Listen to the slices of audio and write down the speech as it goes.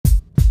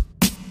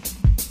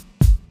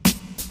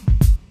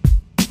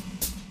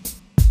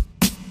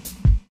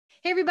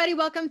Everybody,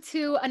 welcome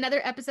to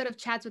another episode of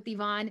Chats with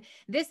Yvonne.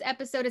 This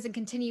episode is a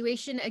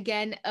continuation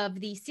again of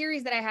the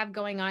series that I have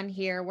going on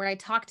here where I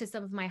talk to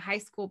some of my high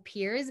school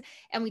peers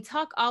and we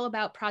talk all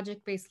about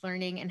project-based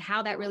learning and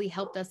how that really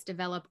helped us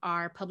develop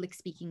our public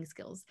speaking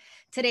skills.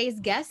 Today's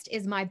guest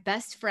is my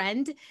best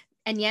friend.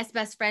 And yes,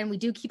 best friend, we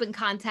do keep in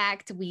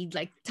contact. We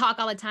talk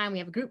all the time. We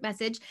have a group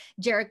message,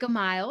 Jerica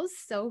Miles.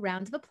 So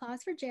round of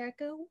applause for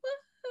Jerica.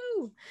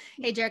 Woohoo!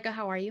 Hey, Jerica,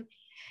 how are you?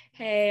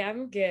 Hey,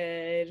 I'm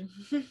good.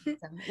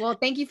 Well,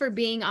 thank you for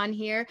being on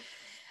here.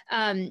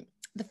 The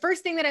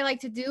first thing that I like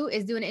to do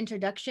is do an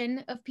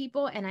introduction of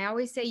people. And I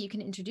always say you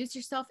can introduce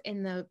yourself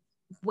in the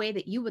way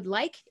that you would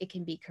like. It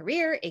can be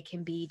career, it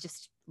can be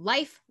just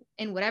life,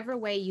 in whatever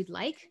way you'd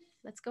like.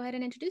 Let's go ahead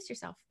and introduce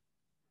yourself.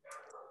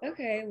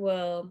 Okay,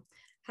 well,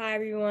 hi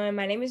everyone.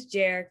 My name is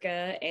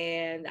Jerica,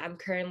 and I'm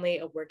currently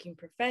a working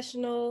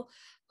professional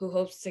who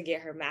hopes to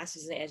get her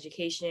master's in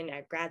education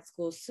at grad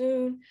school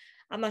soon.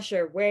 I'm not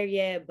sure where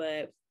yet,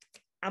 but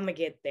I'm gonna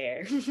get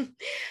there.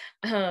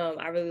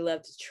 I really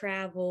love to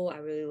travel. I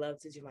really love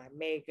to do my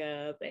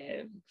makeup,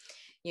 and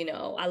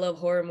I love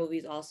horror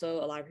movies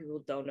also. A lot of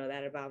people don't know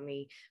that about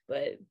me,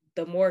 but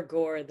the more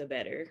gore, the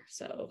better.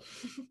 So,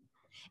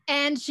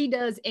 and she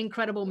does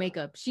incredible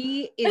makeup.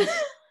 She is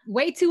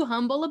way too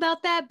humble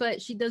about that,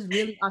 but she does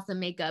really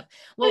awesome makeup.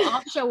 We'll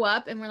all show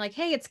up and we're like,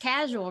 hey, it's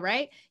casual,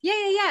 right?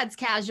 Yeah, it's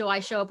casual. I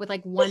show up with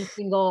one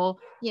single,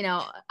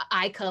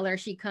 eye color.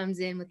 She comes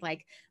in with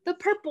the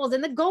purples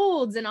and the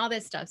golds and all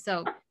this stuff.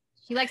 So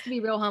she likes to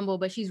be real humble,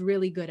 but she's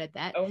really good at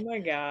that. Oh my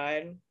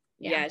God.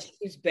 Yeah, she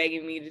keeps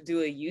begging me to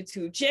do a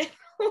YouTube channel.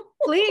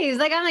 Please,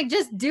 I'm like,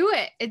 just do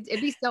it.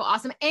 It'd be so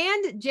awesome.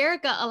 And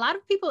Jerica, a lot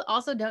of people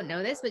also don't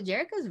know this, but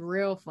Jerica's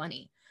real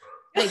funny.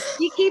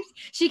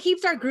 She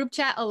keeps our group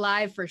chat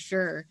alive for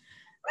sure.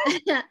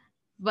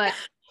 But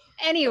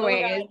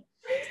anyways,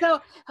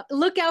 so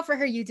look out for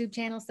her YouTube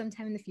channel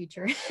sometime in the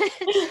future.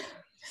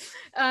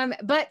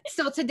 But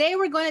so today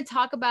we're going to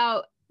talk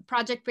about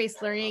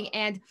project-based learning,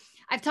 and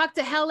I've talked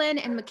to Helen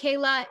and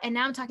Michaela, and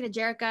now I'm talking to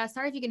Jerica.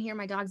 Sorry if you can hear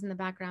my dogs in the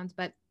background,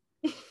 but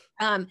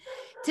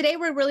today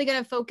we're really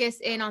going to focus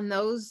in on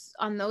those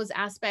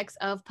aspects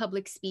of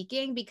public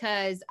speaking,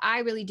 because I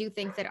really do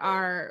think that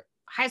our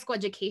high school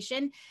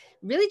education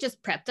really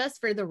just prepped us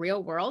for the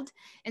real world.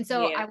 And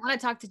so I want to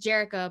talk to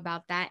Jerica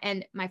about that.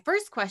 And my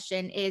first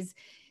question is,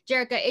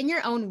 Jerica, in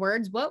your own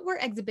words, what were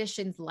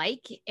exhibitions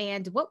like,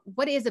 and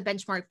what is a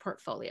benchmark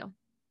portfolio?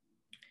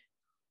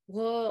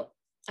 Well,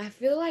 I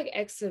feel like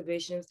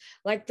exhibitions,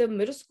 the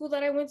middle school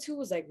that I went to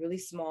was really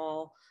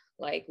small.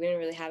 We didn't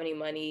really have any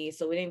money,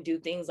 so we didn't do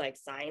things like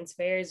science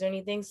fairs or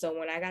anything. So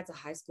when I got to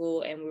high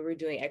school and we were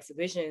doing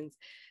exhibitions,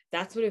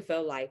 that's what it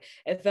felt like.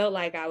 It felt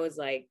like I was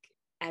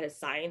at a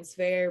science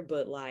fair,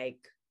 but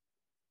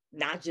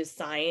not just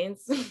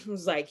science. It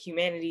was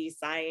humanities,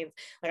 science.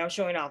 I'm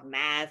showing off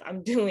math.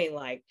 I'm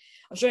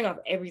showing off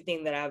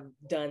everything that I've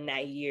done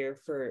that year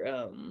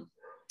for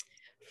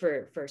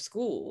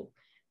school.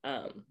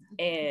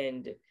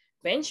 And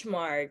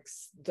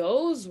benchmarks,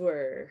 those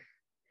were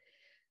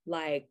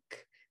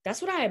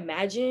that's what I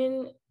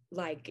imagine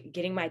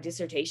getting my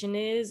dissertation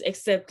is,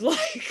 except no,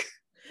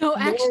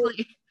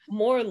 actually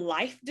more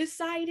life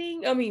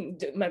deciding. I mean,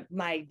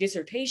 my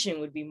dissertation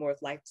would be more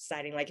life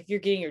deciding. If you're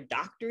getting your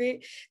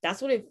doctorate,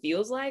 that's what it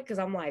feels like. Because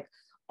I'm like,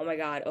 oh my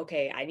God,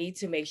 okay, I need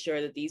to make sure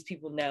that these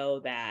people know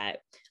that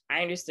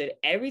I understood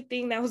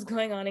everything that was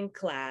going on in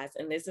class,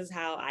 and this is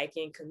how I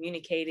can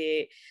communicate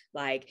it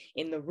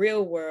in the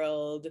real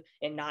world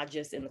and not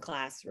just in the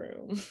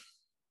classroom.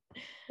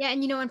 Yeah.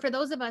 And for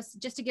those of us,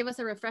 just to give us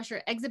a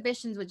refresher,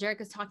 exhibitions, what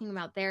Jerica's talking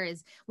about there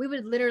is we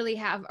would literally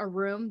have a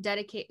room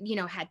dedicated,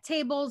 had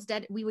tables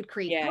that we would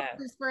create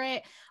posters for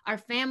it. Our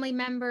family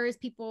members,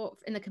 people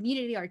in the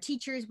community, our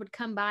teachers would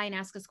come by and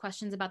ask us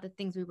questions about the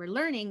things we were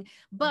learning.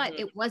 But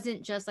it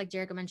wasn't just like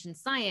Jerica mentioned,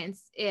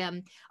 science.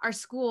 Our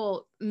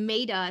school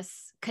made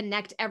us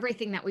connect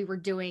everything that we were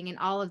doing in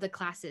all of the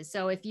classes.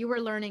 So if you were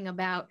learning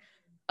about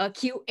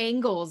acute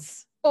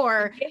angles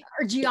or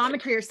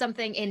geometry or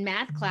something in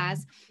math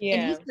class, in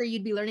history,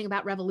 you'd be learning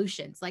about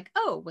revolutions.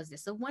 Was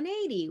this a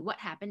 180? What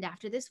happened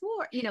after this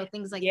war?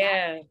 Things like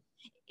that.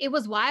 It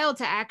was wild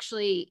to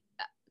actually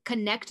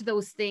connect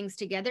those things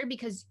together,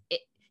 because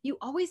you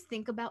always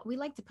think about, we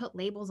like to put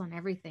labels on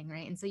everything,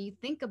 right? And so you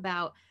think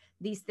about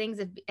these things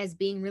as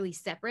being really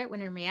separate,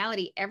 when in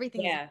reality,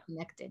 everything is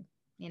connected,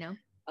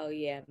 Oh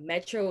yeah,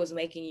 Metro was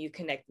making you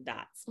connect the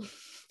dots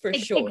for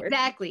sure.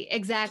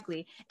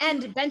 Exactly.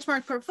 And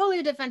benchmark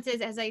portfolio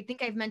defenses, as I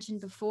think I've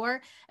mentioned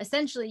before,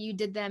 essentially you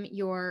did them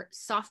your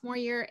sophomore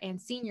year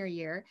and senior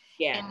year.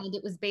 And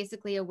it was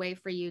basically a way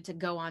for you to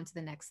go on to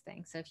the next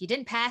thing. So if you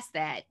didn't pass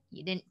that,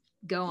 you didn't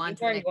go on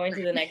to the next grade.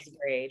 To the next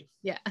grade.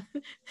 It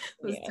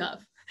was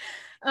tough.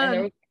 And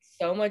there was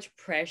so much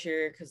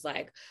pressure, because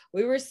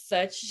we were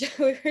such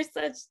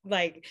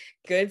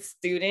good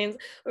students.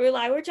 We were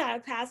we're trying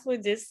to pass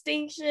with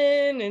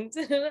distinction, and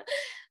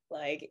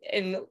Like,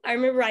 and I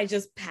remember I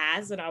just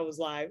passed and I was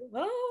like,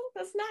 oh,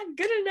 that's not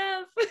good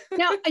enough.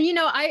 Now,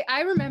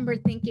 I remember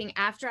thinking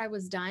after I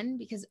was done,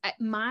 because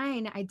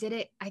I did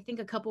it, I think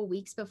a couple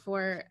weeks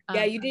before.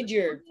 Yeah, you did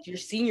your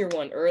senior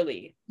one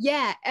early.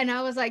 Yeah. And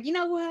I was like, you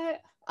know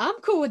what? I'm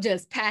cool with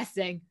just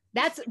passing.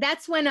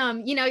 That's when,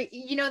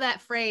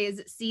 that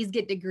phrase, C's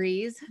get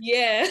degrees.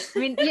 Yeah. I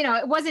mean,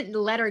 it wasn't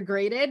letter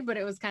graded, but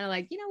it was kind of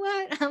like, you know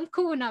what? I'm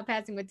cool with not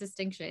passing with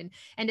distinction.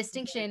 And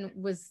distinction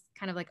was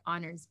kind of like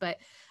honors. But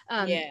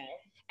yeah.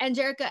 And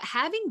Jerica,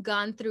 having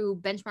gone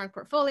through benchmark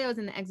portfolios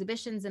and the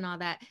exhibitions and all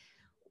that,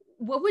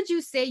 what would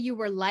you say you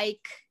were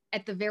like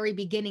at the very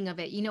beginning of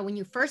it? When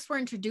you first were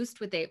introduced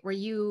with it,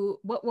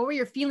 what were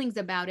your feelings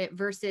about it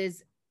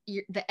versus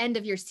the end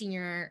of your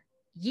senior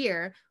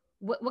year?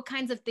 What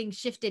kinds of things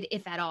shifted,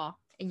 if at all,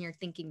 in your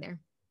thinking there?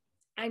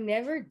 I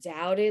never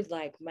doubted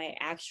like my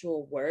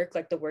actual work,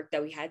 like the work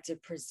that we had to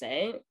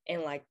present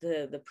and like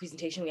the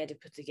presentation we had to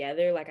put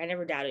together. Like I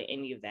never doubted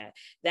any of that.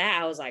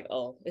 That I was like,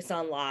 oh, it's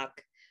on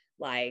lock.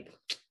 Like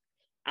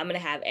I'm gonna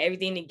have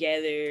everything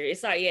together.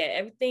 It's like, yeah,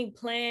 everything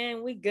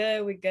planned. We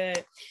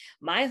good.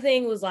 My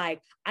thing was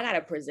like, I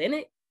gotta present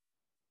it.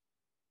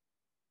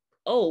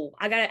 Oh,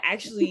 I gotta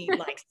actually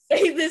like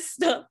say this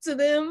stuff to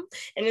them,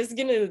 and it's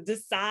gonna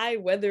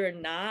decide whether or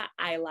not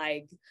I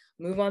like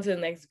move on to the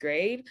next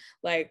grade.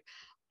 Like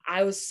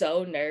I was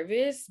so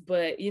nervous,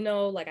 but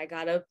like I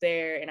got up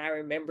there and I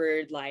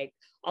remembered like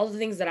all the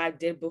things that I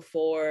did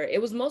before. It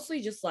was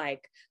mostly just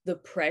like the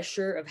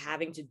pressure of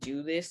having to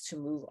do this to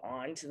move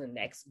on to the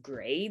next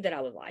grade that I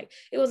was like,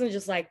 it wasn't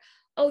just like,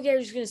 oh yeah,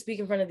 you're just gonna speak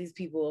in front of these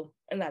people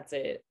and that's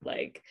it.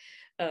 Like,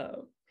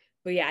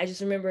 but yeah, I just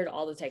remembered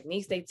all the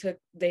techniques they took.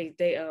 They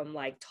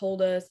like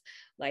told us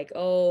like,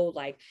 oh,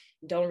 like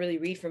don't really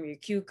read from your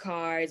cue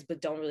cards,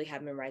 but don't really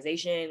have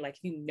memorization. Like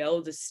if you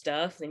know the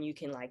stuff, then you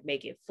can like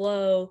make it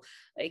flow,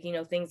 like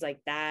things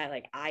like that,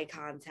 like eye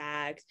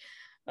contact.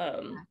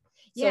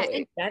 Yeah,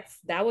 So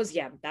that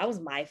was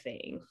my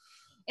thing.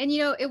 And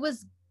it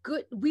was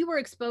good. We were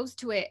exposed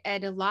to it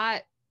at a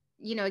lot,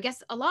 I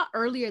guess a lot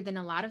earlier than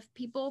a lot of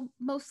people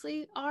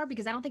mostly are,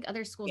 because I don't think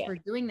other schools were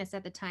doing this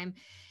at the time.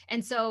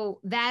 And so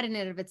that in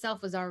and of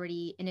itself was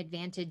already an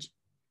advantage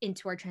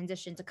into our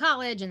transition to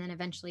college and then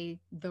eventually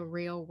the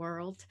real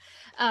world.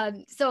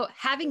 So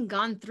having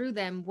gone through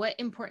them, what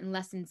important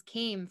lessons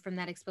came from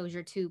that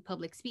exposure to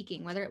public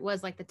speaking, whether it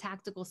was like the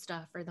tactical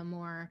stuff or the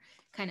more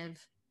kind of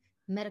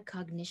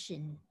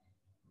metacognition?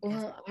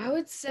 Well, I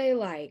would say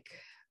like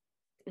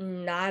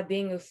not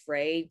being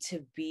afraid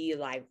to be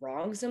like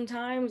wrong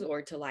sometimes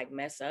or to like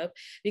mess up,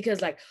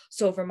 because like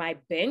so for my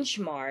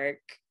benchmark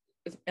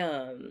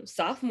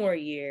sophomore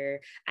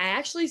year I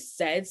actually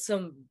said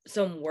some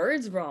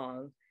words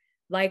wrong.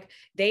 Like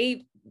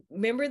they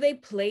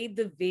played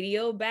the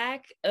video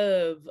back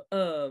of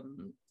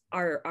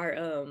our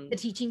The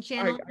teaching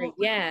channel.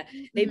 yeah,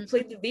 they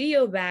played the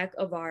video back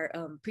of our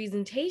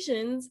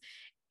presentations,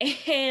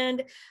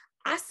 and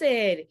I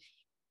said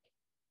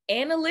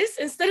analyst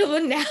instead of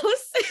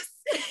analysis.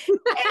 And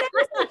I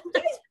was like, you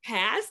guys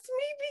passed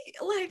me?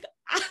 Like,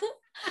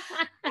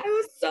 I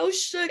was so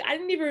shook. I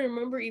didn't even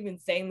remember even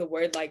saying the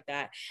word like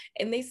that.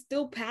 And they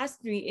still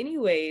passed me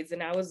anyways.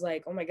 And I was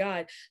like, oh my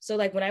God. So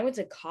like when I went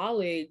to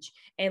college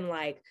and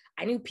like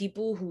I knew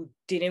people who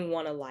didn't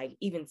want to like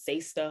even say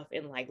stuff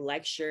in like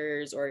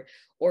lectures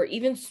or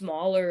even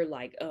smaller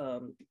like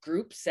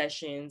group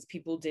sessions,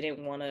 people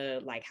didn't want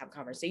to like have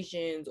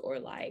conversations or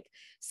like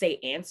say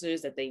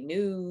answers that they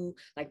knew,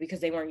 like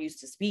because they weren't used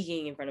to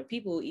speaking in front of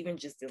people, even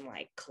just in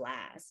like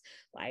class.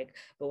 Like,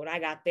 but when I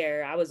got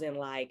there, I was in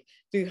like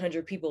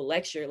 300 people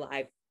lecture,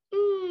 like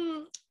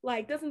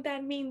doesn't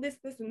that mean this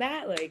and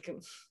that, like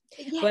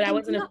yeah, but I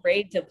wasn't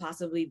afraid to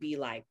possibly be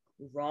like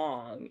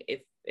wrong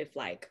if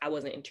like I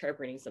wasn't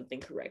interpreting something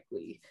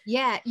correctly.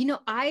 Yeah,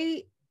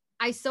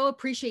 I so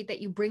appreciate that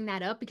you bring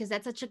that up, because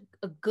that's such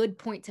a good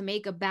point to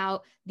make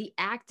about the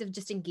act of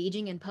just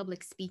engaging in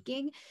public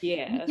speaking.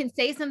 Yeah, you can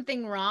say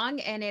something wrong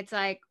and it's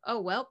like, oh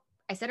well,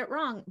 I said it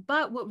wrong.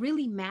 But what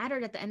really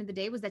mattered at the end of the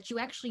day was that you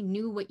actually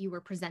knew what you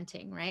were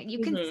presenting, right? You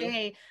can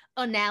say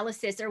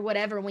analysis or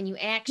whatever when you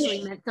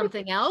actually meant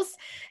something else.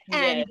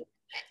 And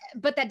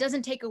but that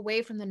doesn't take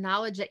away from the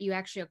knowledge that you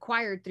actually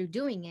acquired through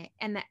doing it.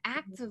 And the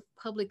act of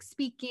public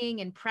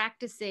speaking and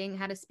practicing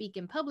how to speak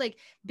in public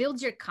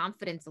builds your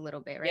confidence a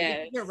little bit, right?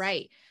 Because you're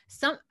right.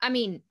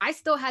 I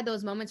still had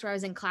those moments where I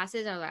was in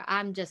classes, I was like,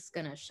 I'm just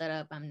gonna shut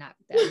up. I'm not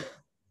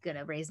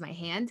gonna raise my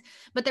hand.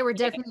 But there were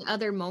definitely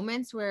other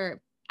moments where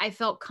I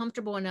felt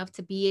comfortable enough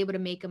to be able to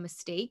make a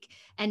mistake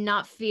and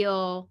not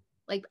feel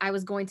like I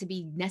was going to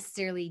be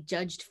necessarily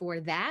judged for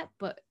that.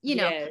 But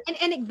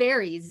and it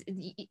varies.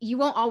 You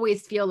won't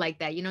always feel like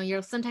that.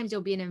 Sometimes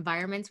you'll be in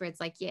environments where it's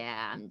like,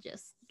 yeah, I'm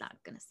just not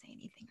gonna say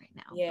anything right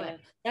now. Yeah,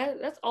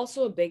 but that's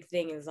also a big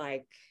thing, is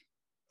like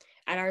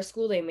at our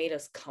school they made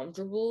us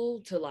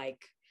comfortable to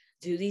like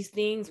do these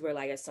things, where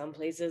like at some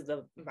places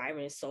the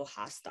environment is so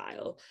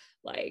hostile,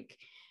 like,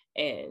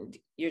 and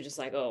you're just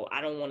like, oh,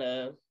 I don't want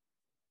to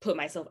put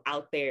myself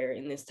out there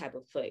in this type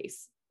of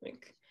place.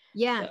 Like,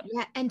 Yeah, So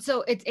yeah. And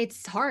so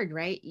it's hard,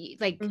 right?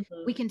 Like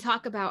we mhm. can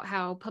talk about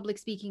how public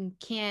speaking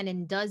can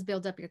and does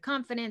build up your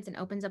confidence and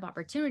opens up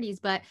opportunities,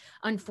 but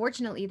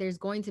unfortunately there's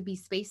going to be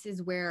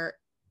spaces where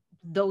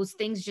those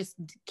things just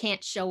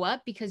can't show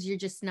up because you're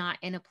just not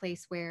in a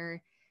place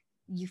where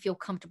you feel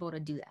comfortable to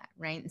do that,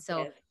 right? And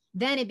so Yes,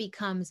 then it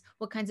becomes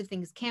what kinds of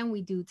things can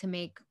we do to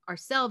make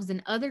ourselves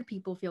and other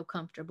people feel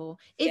comfortable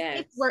if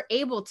yes, we're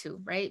able to,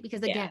 right?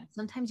 Because yeah, again,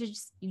 sometimes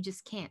you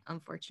just can't,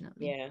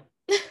 unfortunately. yeah.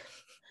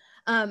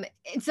 And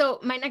so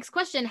my next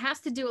question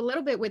has to do a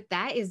little bit with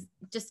that is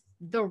just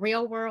the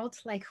real world.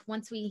 Like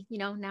once we,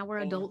 now we're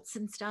Yeah. adults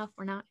and stuff,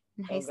 we're not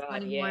in high Oh school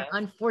God, anymore, yeah.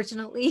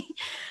 unfortunately.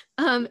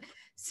 um,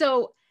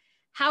 so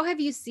how have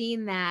you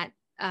seen that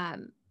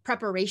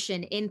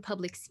preparation in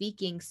public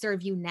speaking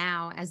serve you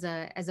now as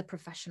a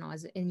professional,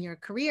 as in your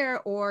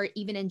career, or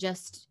even in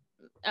just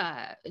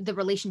the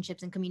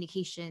relationships and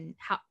communication,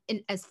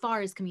 as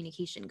far as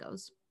communication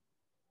goes?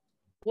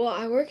 Well,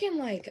 I've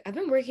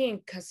been working in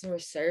customer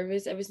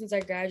service ever since I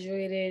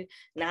graduated.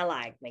 Not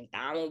like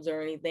McDonald's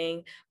or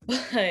anything,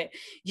 but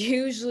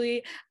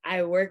usually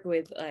I work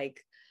with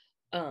like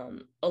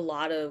a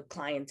lot of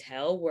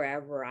clientele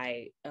wherever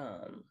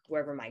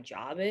my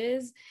job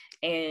is,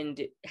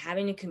 and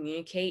having to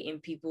communicate in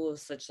people of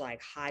such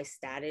like high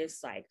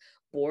status, like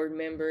board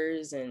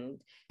members and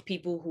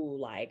people who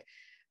like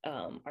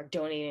are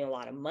donating a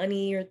lot of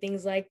money or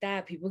things like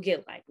that. People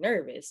get like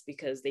nervous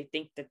because they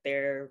think that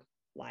they're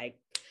like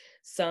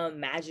some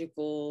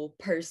magical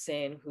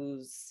person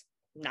who's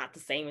not the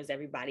same as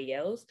everybody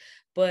else.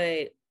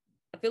 But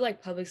I feel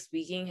like public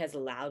speaking has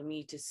allowed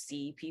me to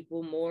see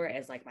people more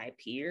as like my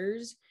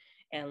peers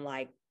and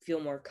like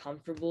feel more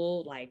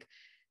comfortable like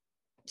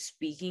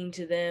speaking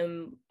to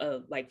them,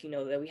 like,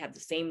 that we have the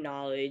same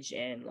knowledge,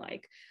 and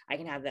like I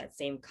can have that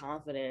same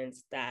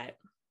confidence that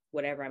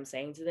whatever I'm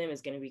saying to them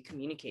is going to be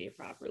communicated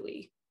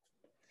properly.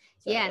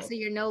 Yeah, So so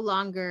you're no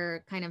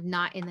longer kind of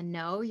not in the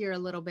know, you're a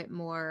little bit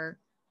more,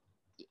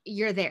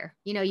 you're there.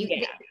 yeah.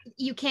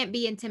 You can't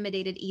be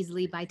intimidated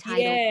easily by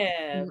title.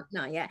 Yeah.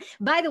 No, yeah.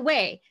 By the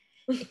way,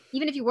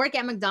 even if you work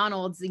at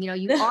McDonald's, you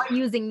are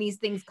using these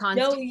things No,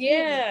 constantly,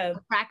 and it's yeah. a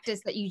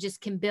practice that you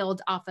just can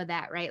build off of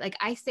that, right? Like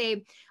I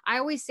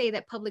always say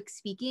that public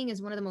speaking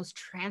is one of the most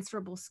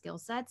transferable skill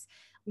sets.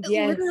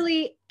 Yes.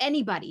 Literally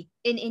anybody,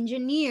 an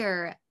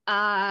engineer,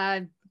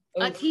 a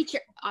Oof. teacher,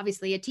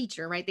 obviously a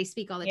teacher, right? They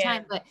speak all the Yeah.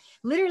 time, but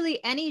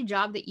literally any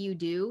job that you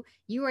do,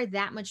 you are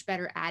that much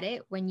better at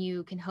it when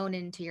you can hone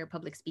into your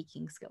public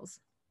speaking skills.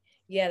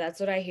 Yeah, that's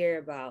what I hear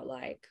about,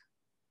 like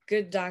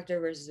good doctor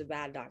versus a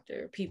bad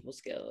doctor, people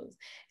skills.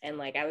 And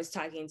like I was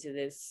talking to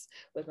this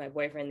with my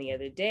boyfriend the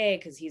other day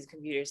because he's in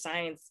computer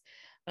science,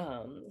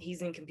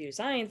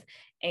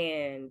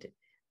 and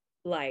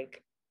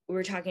like we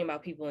were talking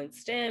about people in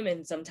STEM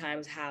and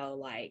sometimes how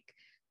like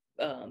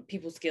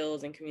people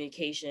skills and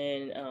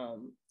communication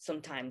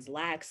sometimes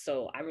lack.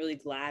 So I'm really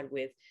glad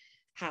with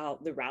how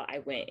the route I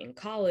went in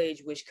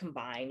college, which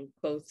combined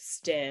both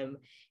STEM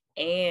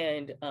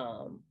and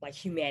like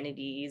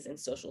humanities and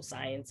social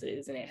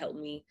sciences, and it helped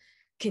me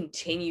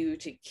continue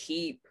to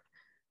keep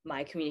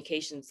my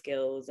communication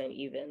skills and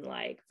even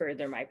like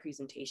further my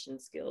presentation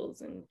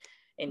skills and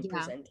Yeah.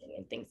 presenting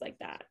and things like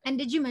that. And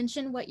did you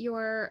mention what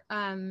your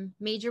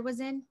major was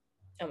in?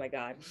 Oh my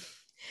God.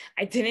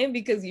 I didn't,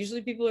 because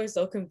usually people are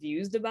so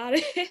confused about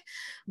it.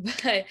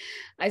 But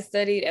I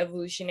studied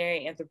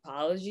evolutionary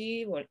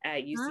anthropology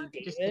at Huh?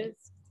 UC Just kidding.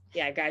 Davis.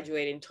 Yeah, I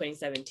graduated in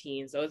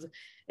 2017. So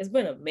it's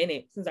been a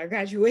minute since I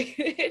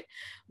graduated.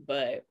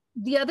 But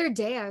The other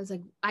day,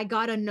 I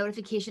got a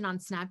notification on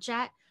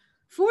Snapchat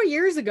 4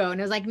 years ago, and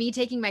it was like me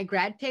taking my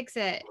grad pics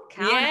at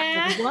Cal, and I was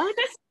yeah. like, "What?"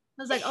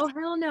 I was like, "Oh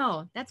hell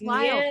no, that's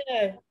wild."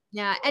 Yeah.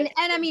 Yeah, and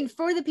I mean,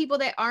 for the people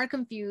that are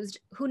confused,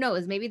 who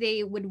knows? Maybe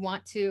they would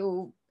want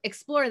to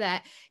explore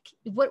that.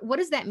 What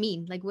does that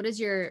mean? Like, what does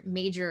your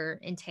major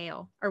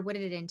entail, or what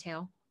did it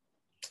entail?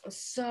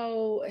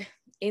 So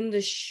in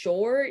the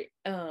short,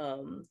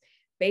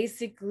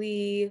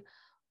 basically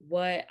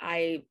what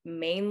I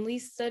mainly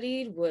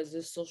studied was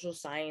the social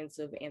science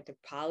of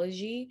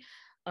anthropology.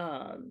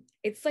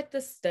 It's like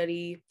the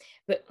study,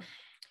 but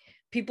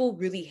people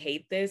really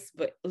hate this,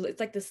 but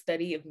it's like the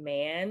study of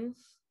man.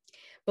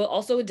 But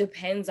also it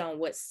depends on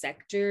what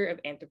sector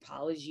of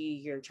anthropology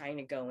you're trying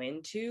to go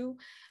into.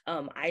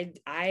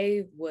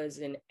 I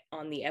was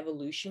on the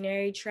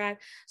evolutionary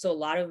track, so a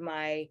lot of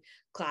my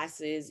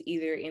classes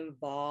either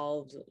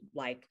involved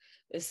like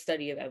the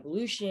study of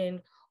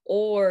evolution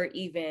or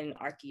even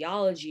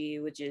archaeology,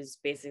 which is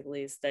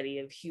basically a study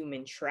of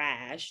human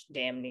trash,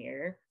 damn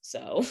near.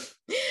 So,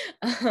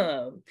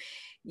 um,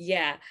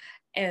 yeah.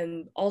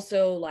 And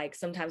also, like,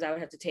 sometimes I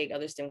would have to take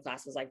other STEM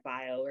classes like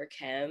bio or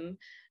chem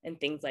and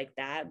things like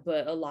that.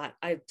 But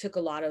I took a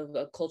lot of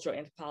cultural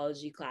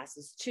anthropology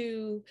classes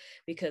too,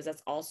 because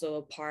that's also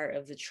a part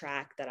of the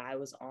track that I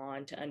was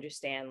on to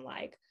understand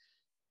like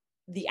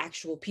the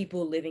actual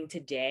people living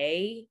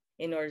today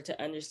in order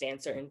to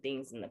understand certain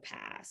things in the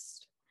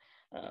past.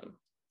 Um,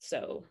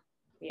 so,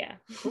 yeah.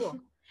 Cool.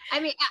 I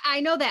mean,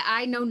 I know that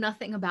I know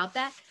nothing about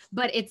that,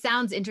 but it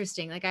sounds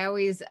interesting. Like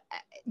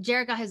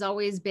Jerica has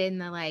always been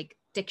the like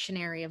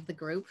dictionary of the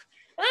group.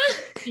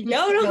 She just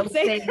No, don't knows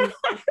say things.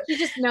 that. She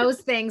just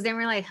knows things, and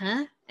we're like,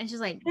 huh? And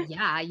she's like,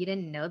 yeah, you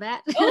didn't know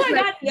that. Oh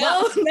my Like,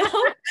 God,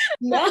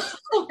 no.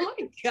 Oh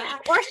my God.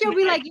 Or she'll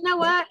be like, you know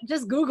what?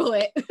 Just Google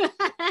it.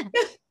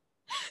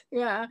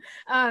 Yeah.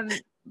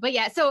 But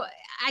yeah, so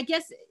I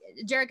guess,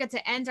 Jerica,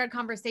 to end our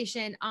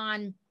conversation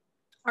on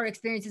our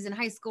experiences in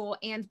high school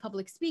and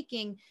public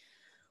speaking,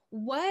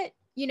 what,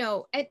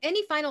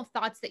 any final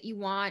thoughts that you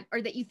want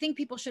or that you think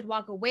people should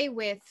walk away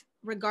with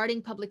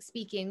regarding public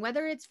speaking,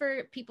 whether it's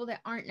for people that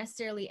aren't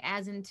necessarily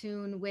as in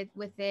tune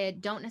with it,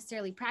 don't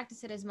necessarily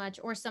practice it as much,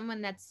 or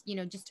someone that's,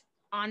 just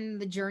on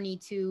the journey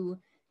to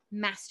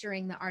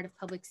mastering the art of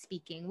public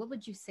speaking, what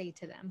would you say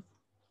to them?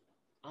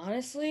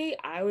 Honestly,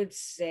 I would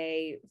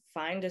say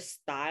find a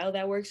style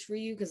that works for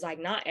you, because like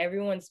not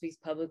everyone speaks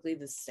publicly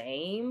the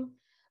same,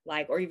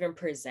 like, or even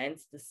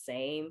presents the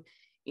same.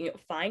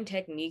 Find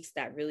techniques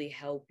that really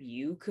help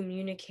you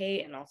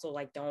communicate, and also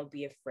like don't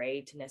be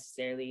afraid to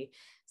necessarily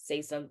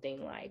say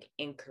something like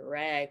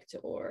incorrect,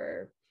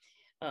 or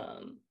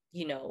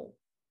you know,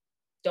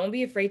 don't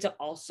be afraid to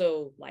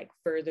also like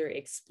further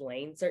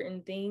explain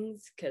certain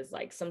things, because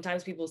like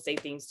sometimes people say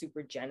things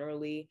super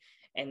generally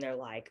and they're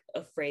like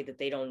afraid that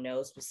they don't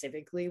know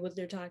specifically what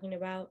they're talking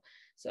about.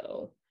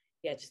 So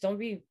yeah, just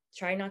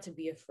try not to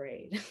be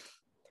afraid.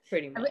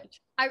 Pretty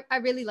much. I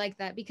really like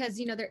that, because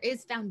there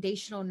is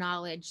foundational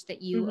knowledge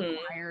that you Mm-hmm.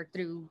 acquire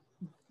through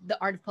the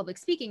art of public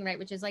speaking, right?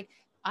 Which is like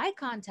eye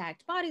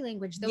contact, body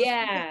language, those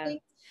kinds of Yeah.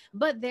 things.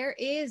 But there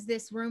is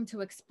this room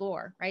to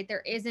explore, right?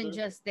 There isn't Mm-hmm.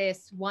 just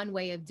this one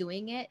way of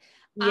doing it.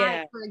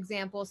 Yeah. For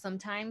example,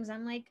 sometimes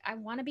I'm like, I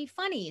want to be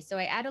funny, so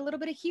I add a little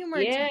bit of humor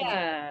to it.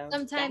 Yeah,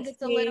 Sometimes that's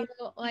it's a little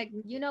me. like,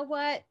 you know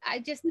what?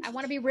 I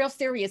want to be real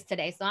serious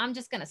today, so I'm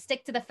just gonna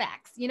stick to the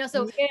facts.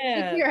 So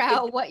Yeah, figure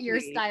out what your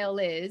exactly. style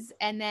is,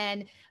 and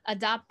then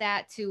adopt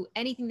that to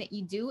anything that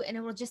you do, and it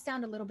will just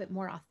sound a little bit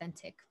more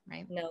authentic,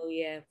 right? No,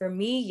 yeah. For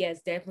me,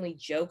 yes, definitely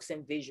jokes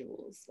and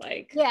visuals.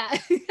 Like Yeah.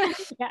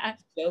 Yeah.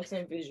 jokes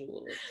and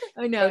visuals.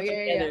 I know. Put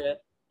Yeah, yeah. together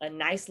a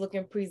nice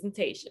looking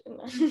presentation.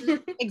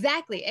 Mhm.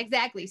 Exactly,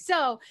 exactly.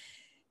 So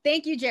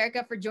thank you,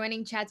 Jerica, for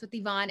joining Chats with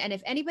Yvonne. And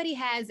if anybody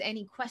has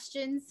any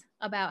questions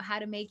about how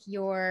to make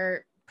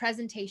your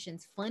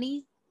presentations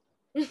funny,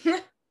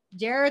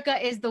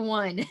 Jerica is the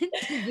one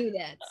to do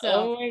that. So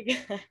Oh my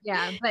God.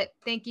 yeah, but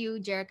thank you,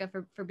 Jerica,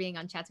 for being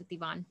on Chats with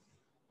Yvonne.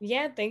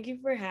 Yeah, thank you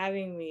for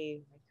having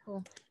me.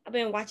 Cool. I've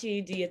been watching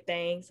you do your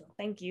thing, so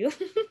thank you.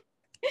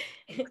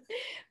 All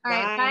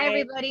right. Bye, Bye.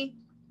 everybody.